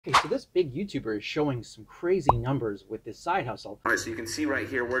Okay, so this big YouTuber is showing some crazy numbers with this side hustle. All right, so you can see right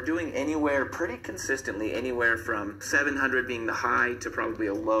here, we're doing anywhere pretty consistently, anywhere from 700 being the high to probably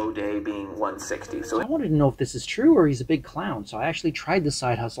a low day being 160. So I wanted to know if this is true or he's a big clown. So I actually tried the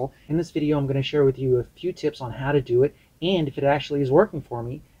side hustle. In this video, I'm going to share with you a few tips on how to do it and if it actually is working for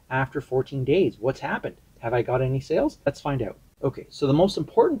me after 14 days. What's happened? Have I got any sales? Let's find out. Okay, so the most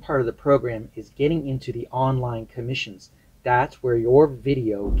important part of the program is getting into the online commissions. That's where your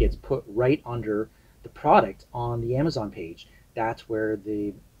video gets put right under the product on the Amazon page. That's where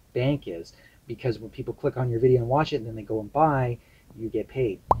the bank is, because when people click on your video and watch it and then they go and buy, you get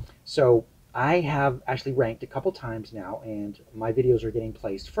paid. So I have actually ranked a couple times now and my videos are getting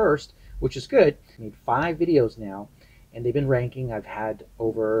placed first, which is good. I made 5 videos now and they've been ranking. I've had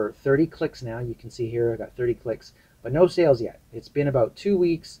over 30 clicks now. You can see here I got 30 clicks, but no sales yet. It's been about 2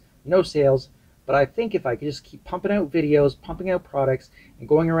 weeks, no sales. But I think if I could just keep pumping out videos, pumping out products, and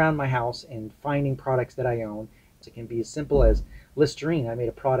going around my house and finding products that I own, it can be as simple as Listerine. I made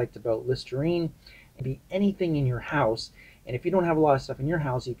a product about Listerine. It can be anything in your house. And if you don't have a lot of stuff in your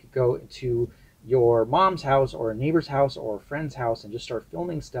house, you could go to your mom's house or a neighbor's house or a friend's house and just start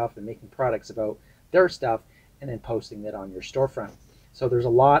filming stuff and making products about their stuff and then posting it on your storefront. So there's a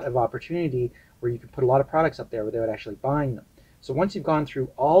lot of opportunity where you can put a lot of products up there without actually buying them. So once you've gone through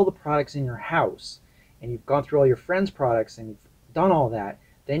all the products in your house and you've gone through all your friends' products and you've done all that,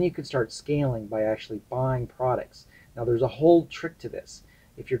 then you could start scaling by actually buying products. Now there's a whole trick to this.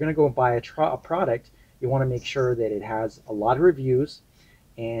 If you're going to go and buy a product, you want to make sure that it has a lot of reviews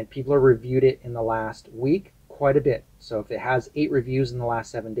and people have reviewed it in the last week quite a bit. So if it has 8 reviews in the last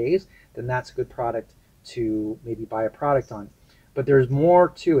 7 days, then that's a good product to maybe buy a product on. But there's more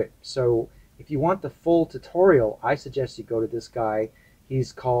to it. So if you want the full tutorial, I suggest you go to this guy.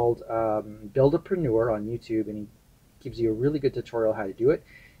 He's called Buildapreneur on YouTube, and he gives you a really good tutorial how to do it.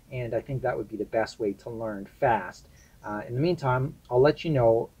 And I think that would be the best way to learn fast. In the meantime, I'll let you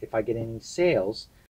know if I get any sales